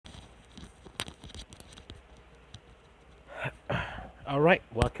All right,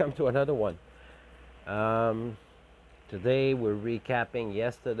 welcome to another one. Um, Today we're recapping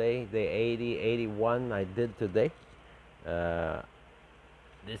yesterday, the 80, 81 I did today. Uh,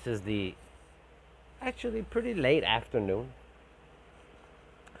 this is the actually pretty late afternoon.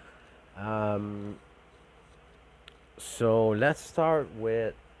 Um, so let's start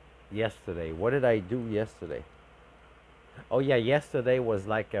with yesterday. What did I do yesterday? Oh, yeah, yesterday was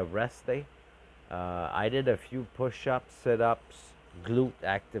like a rest day. I did a few push ups, sit ups, glute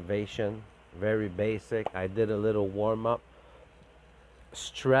activation, very basic. I did a little warm up,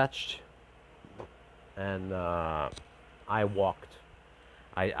 stretched, and I walked.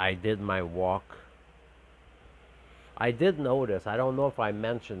 I did my walk. I did notice. I don't know if I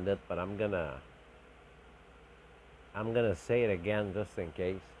mentioned it, but I'm gonna say it again just in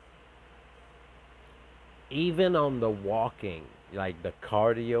case. Even on the walking, like the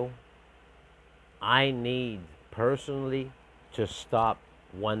cardio, I need personally to stop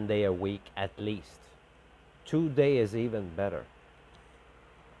 1 day a week at least. 2 day is even better.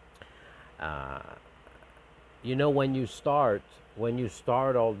 Uh, when you start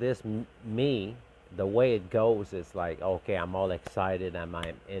all this, me, the way it goes is like, okay, I'm all excited, I'm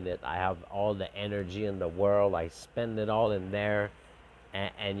in it, I have all the energy in the world, I spend it all in there,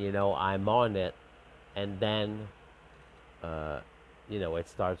 and I'm on it, and then uh, it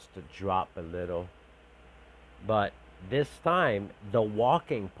starts to drop a little. But this time, the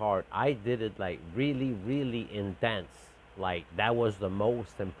walking part, I did it like really, really intense. Like that was the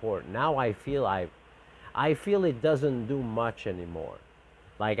most important. Now I feel it doesn't do much anymore.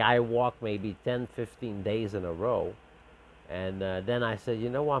 Like I walk maybe 10, 15 days in a row, and then I said, you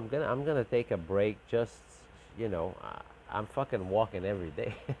know what, I'm gonna take a break. Just I'm fucking walking every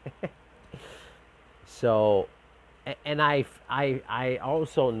day. So, and I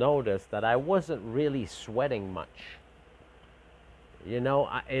also noticed that I wasn't really sweating much.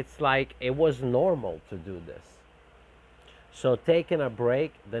 It's like it was normal to do this. So taking a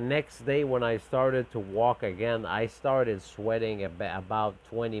break, the next day when I started to walk again, I started sweating about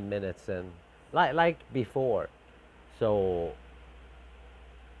 20 minutes in, like before. So,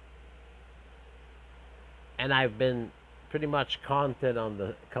 and I've been pretty much constant on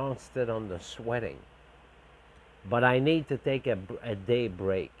the sweating. But I need to take a day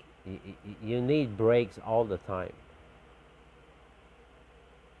break. You need breaks all the time.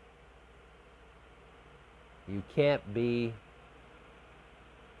 You can't be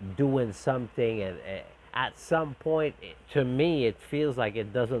doing something and at some point, to me, it feels like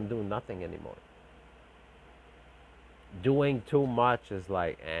it doesn't do nothing anymore. Doing too much is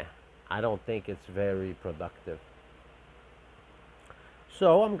like, I don't think it's very productive.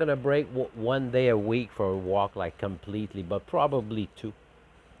 So I'm gonna break 1 day a week for a walk, like completely, but probably two.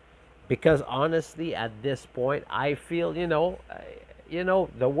 Because honestly, at this point, I feel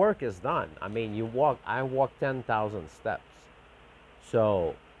the work is done. I mean, I walk 10,000 steps,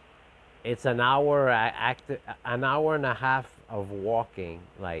 so it's an hour and a half of walking,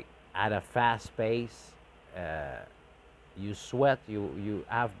 like at a fast pace. Uh, you sweat, you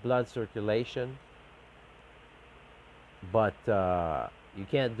have blood circulation, but you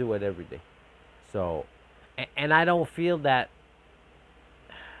can't do it every day. So, and I don't feel that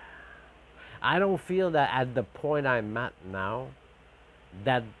at the point I'm at now,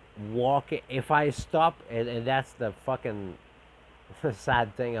 that walking, if I stop, and that's the fucking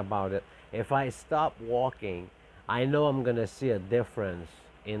sad thing about it. If I stop walking, I know I'm gonna see a difference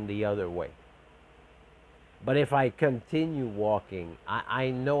in the other way. But if I continue walking, I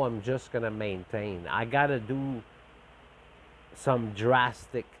know I'm just gonna maintain. I gotta do some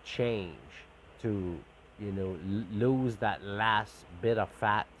drastic change to, lose that last bit of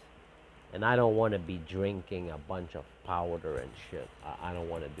fat. And I don't want to be drinking a bunch of powder and shit. I don't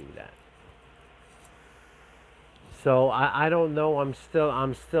want to do that. So I don't know. I'm still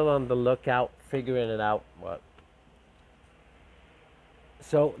on the lookout, figuring it out. But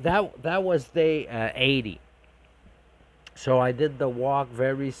so that was day 80. So I did the walk,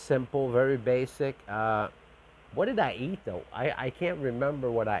 very simple, very basic. What did I eat though? I can't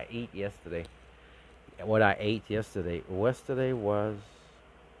remember what I ate yesterday. What I ate yesterday. Yesterday was,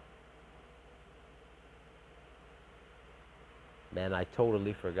 man, I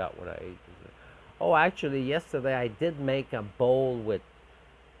totally forgot what I ate. Oh, actually, yesterday I did make a bowl with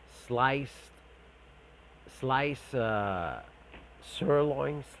sliced slice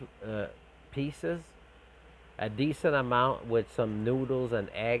sirloin pieces, a decent amount with some noodles and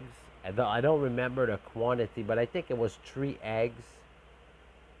eggs. I don't remember the quantity, but I think it was 3 eggs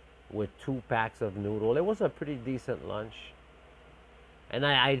with 2 packs of noodle. It was a pretty decent lunch, and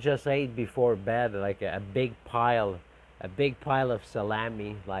I just ate before bed like a big pile. a big pile of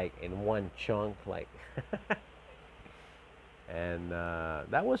salami, like in one chunk, like. And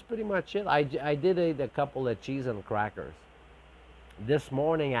that was pretty much it. I did eat a couple of cheese and crackers. This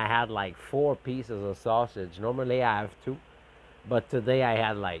morning I had like 4 pieces of sausage. Normally I have two, but today I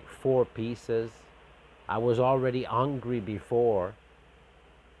had like 4 pieces. I was already hungry before,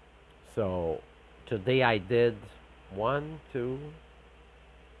 so today I did one, two.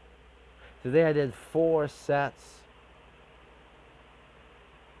 Today I did 4 sets,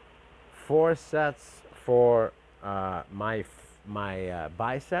 4 sets for my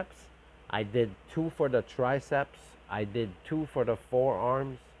biceps. I did 2 for the triceps. I did 2 for the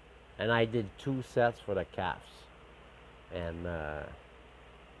forearms, and I did 2 sets for the calves. And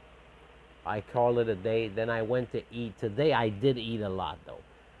I call it a day. Then I went to eat. Today I did eat a lot though.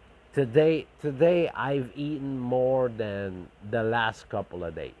 Today I've eaten more than the last couple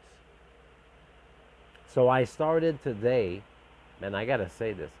of days. So I started today, and I gotta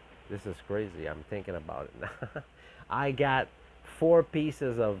say this. This is crazy. I'm thinking about it now. I got 4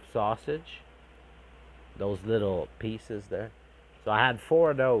 pieces of sausage, those little pieces there. So I had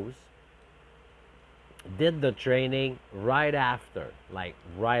 4 of those. Did the training right after, like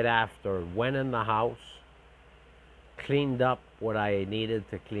right after, went in the house, cleaned up what I needed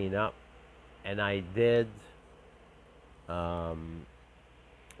to clean up, and I did 1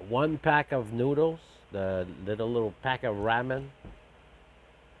 pack of noodles, the little pack of ramen.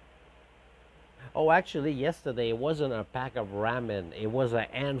 Oh, actually, yesterday it wasn't a pack of ramen. It was a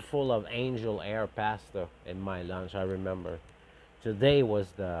handful of angel air pasta in my lunch. I remember. Today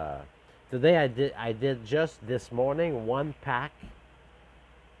was the. Today I did just this morning 1 pack,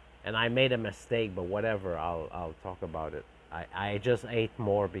 and I made a mistake, but whatever. I'll talk about it. I just ate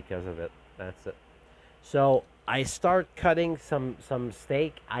more because of it. That's it. So I start cutting some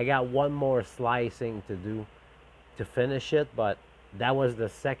steak. I got one more slicing to do to finish it, but that was the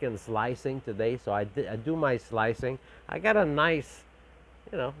second slicing today. So I do my slicing. I got a nice,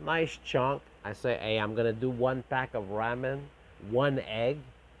 nice chunk. I say, hey, I'm gonna do 1 pack of ramen, 1 egg.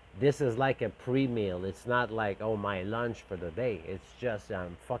 This is like a pre-meal. It's not like, oh, my lunch for the day. It's just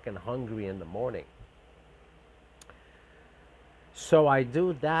I'm fucking hungry in the morning. So I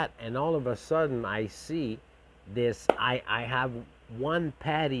do that, and all of a sudden I see this. I have 1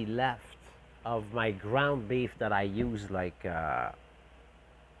 patty left of my ground beef that I used like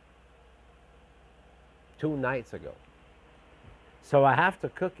 2 nights ago. So I have to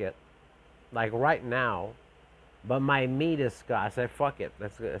cook it like right now, but my meat is cut. I said, fuck it.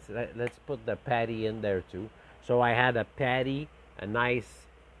 Let's put the patty in there too. So I had a patty, a nice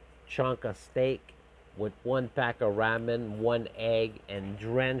chunk of steak with 1 pack of ramen, 1 egg, and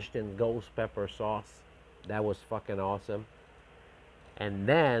drenched in ghost pepper sauce. That was fucking awesome. And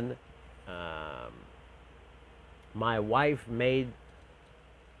then my wife made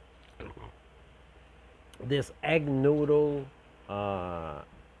this egg noodle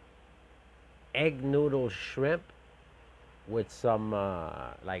shrimp with some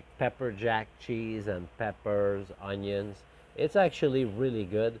like pepper jack cheese and peppers, onions. It's actually really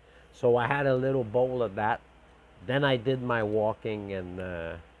good. So I had a little bowl of that. Then I did my walking,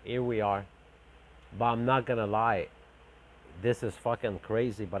 and here we are. But I'm not gonna lie, this is fucking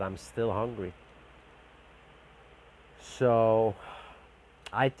crazy, but I'm still hungry. So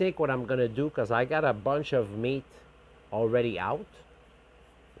I think what I'm gonna do, because I got a bunch of meat already out,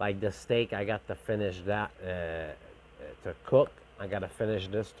 like the steak, I got to finish that to cook. I got to finish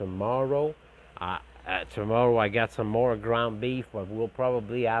this tomorrow. Tomorrow I got some more ground beef, but we'll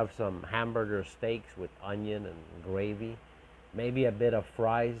probably have some hamburger steaks with onion and gravy, maybe a bit of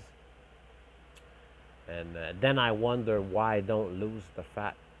fries. And then I wonder why I don't lose the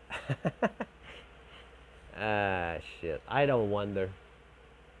fat. Shit. I don't wonder.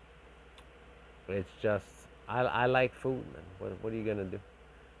 It's just, I like food, man. What are you gonna do?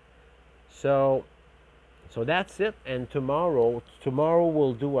 So, so that's it. And tomorrow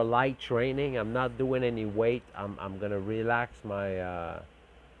we'll do a light training. I'm not doing any weight. I'm gonna relax my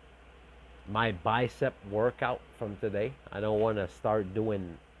bicep workout from today. I don't want to start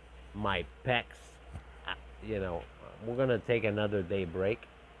doing my pecs. We're gonna take another day break,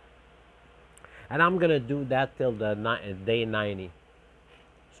 and I'm gonna do that till the day 90.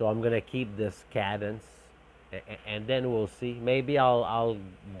 So I'm gonna keep this cadence, and then we'll see. Maybe I'll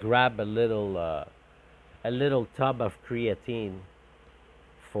grab a little tub of creatine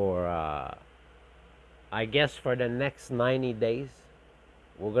for I guess for the next 90 days.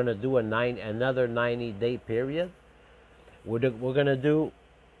 We're gonna do another 90-day period. We're gonna do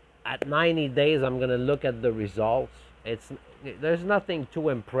at 90 days. I'm gonna look at the results. There's nothing too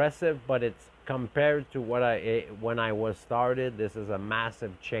impressive, but it's compared to what when I was started, this is a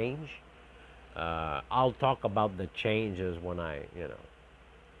massive change. I'll talk about the changes when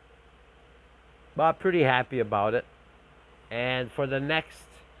but I'm pretty happy about it. And for the next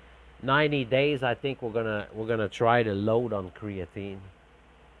 90 days, I think we're gonna try to load on creatine.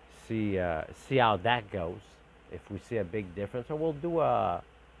 See how that goes. If we see a big difference, or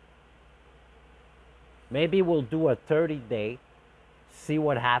maybe we'll do a 30-day. See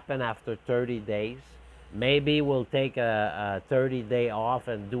what happened after 30 days. Maybe we'll take a 30-day off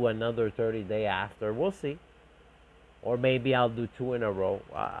and do another 30-day after. We'll see. Or maybe I'll do two in a row.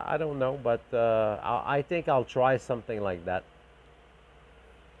 I don't know, but I think I'll try something like that.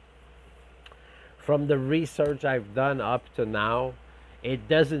 From the research I've done up to now, it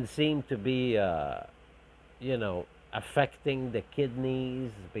doesn't seem to be, affecting the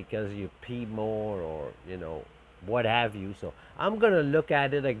kidneys because you pee more or, what have you. So I'm going to look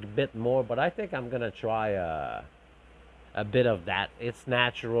at it a bit more, but I think I'm going to try a bit of that. It's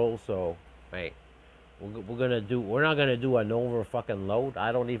natural, so, hey, we're not going to do an over fucking load.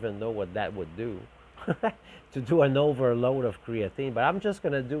 I don't even know what that would do. To do an overload of creatine, but I'm just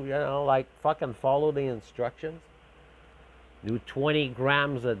gonna do, like fucking follow the instructions. Do 20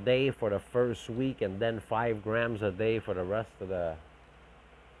 grams a day for the first week, and then 5 grams a day for the rest of the,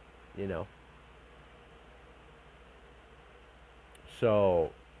 you know.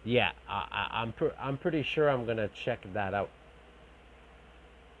 So yeah, I'm pretty sure I'm gonna check that out.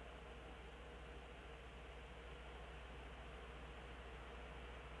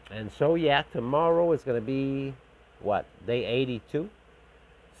 And so yeah, tomorrow is gonna be what, day 82.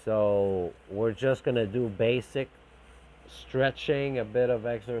 So we're just gonna do basic stretching, a bit of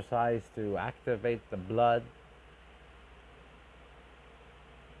exercise to activate the blood,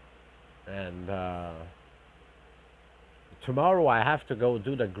 and tomorrow I have to go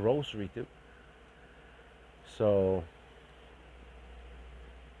do the grocery too. So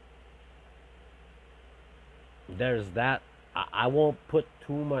there's that. I won't put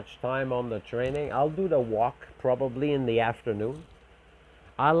too much time on the training. I'll do the walk probably in the afternoon.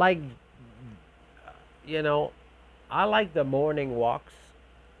 I like, you know, I like the morning walks,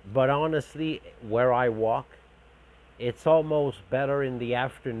 but honestly, where I walk, it's almost better in the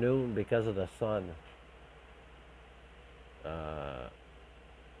afternoon because of the sun. Uh,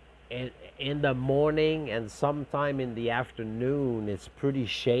 in the morning and sometime in the afternoon, it's pretty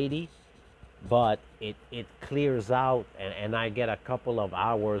shady, but it clears out, and I get a couple of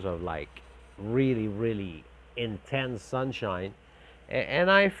hours of like really, really intense sunshine.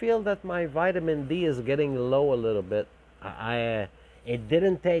 And I feel that my vitamin D is getting low a little bit. It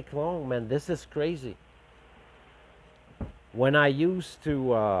didn't take long, man. This is crazy. When I used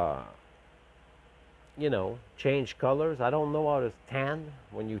to, change colors, I don't know how to tan.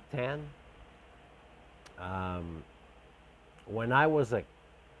 When you tan, um, when I was a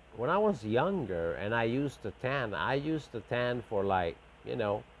when I was younger and I used to tan for like,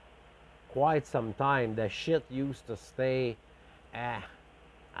 quite some time. The shit used to stay, eh,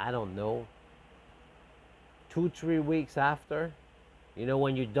 I don't know, 2, 3 weeks after.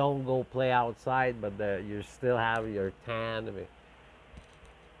 When you don't go play outside, but you still have your tan. I mean,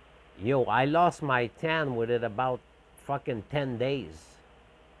 I lost my tan within about fucking 10 days.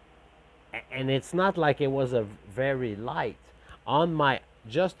 And it's not like it was a very light. On my,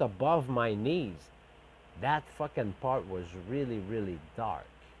 just above my knees, that fucking part was really, really dark.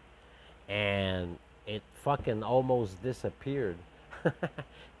 And it fucking almost disappeared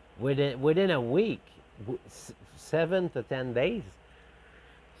within a week, 7 to 10 days.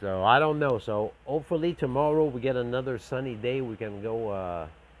 So I don't know. So hopefully tomorrow we get another sunny day. We can go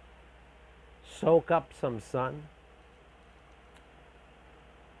soak up some sun.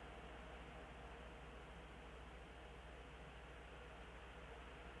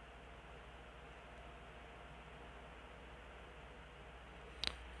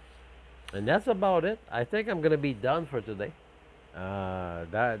 And that's about it. I think I'm gonna be done for today.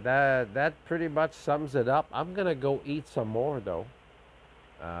 That pretty much sums it up. I'm gonna go eat some more though.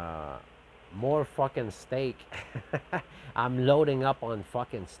 Uh, More fucking steak. I'm loading up on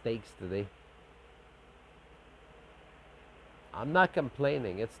fucking steaks today. I'm not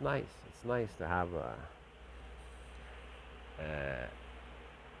complaining. It's nice. It's nice to have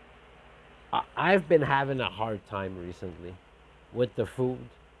I've been having a hard time recently with the food.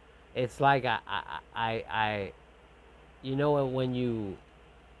 It's like when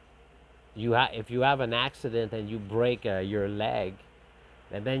if you have an accident and you break your leg,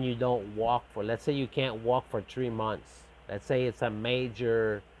 and then you don't walk for, let's say you can't walk for 3 months. Let's say it's a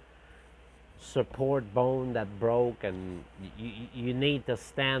major support bone that broke, and you need to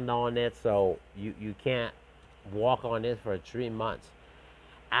stand on it, so you can't walk on it for 3 months.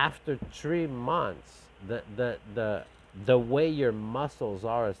 After 3 months, the way your muscles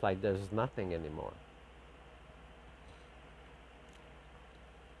are, it's like there's nothing anymore.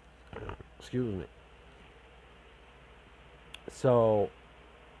 Excuse me. So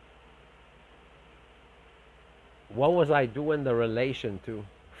what was I doing the relation to?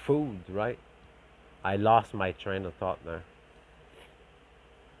 Food, right? I lost my train of thought there.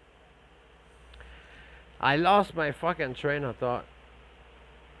 I lost my fucking train of thought.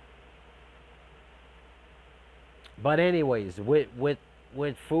 But anyways, with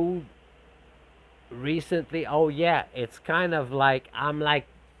food recently, oh yeah, it's kind of like I'm like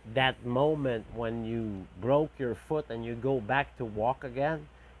that moment when you broke your foot and you go back to walk again.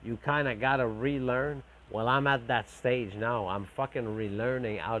 You kind of gotta relearn. Well, I'm at that stage now. I'm fucking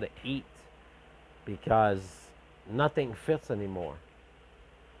relearning how to eat because nothing fits anymore.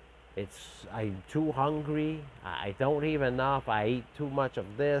 I'm too hungry. I don't even know if I eat too much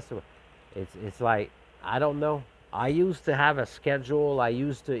of this. It's like I don't know. I used to have a schedule. I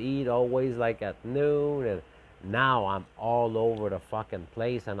used to eat always like at noon, and now I'm all over the fucking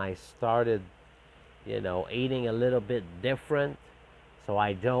place. And I started, eating a little bit different. So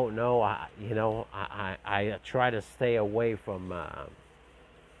I don't know. I try to stay away from.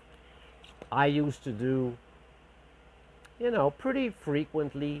 I used to do, pretty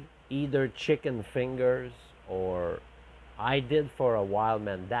frequently either chicken fingers or I did for a while,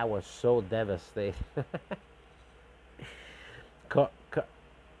 man. That was so devastating. Co- co-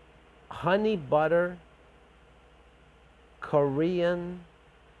 Honey butter, Korean.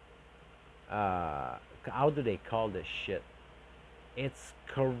 How do they call this shit? It's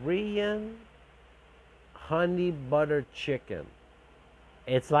Korean honey butter chicken.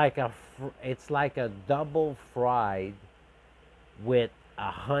 It's like a double fried with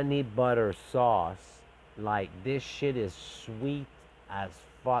a honey butter sauce. Like this shit is sweet as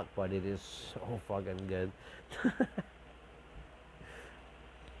fuck, but it is so fucking good.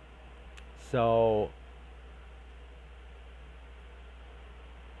 So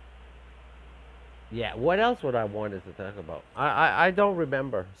yeah, what else would I wanted to talk about? I don't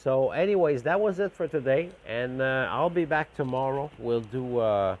remember. So anyways, that was it for today, and I'll be back tomorrow. We'll do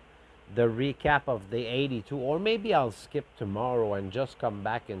the recap of the 82, or maybe I'll skip tomorrow and just come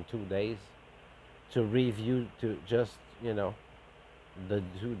back in 2 days to review to just the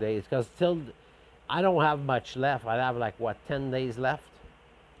 2 days, because till I don't have much left. I have like what 10 days left.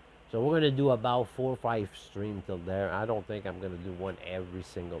 So we're gonna do about 4 or 5 streams till there. I don't think I'm gonna do one every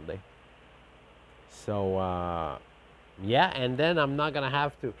single day. So yeah, and then I'm not gonna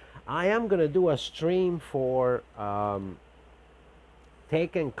have to. I am gonna do a stream for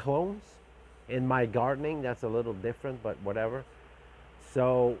taking clones in my gardening. That's a little different, but whatever.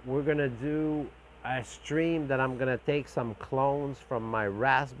 So we're gonna do a stream that I'm gonna take some clones from my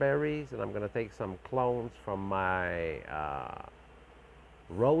raspberries, and I'm gonna take some clones from my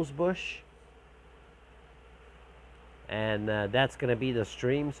rose bush, and that's gonna be the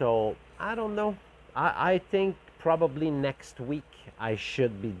stream. So I don't know. I think probably next week I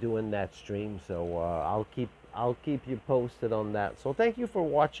should be doing that stream. So I'll keep you posted on that. So thank you for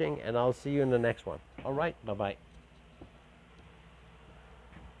watching, and I'll see you in the next one. All right, bye bye.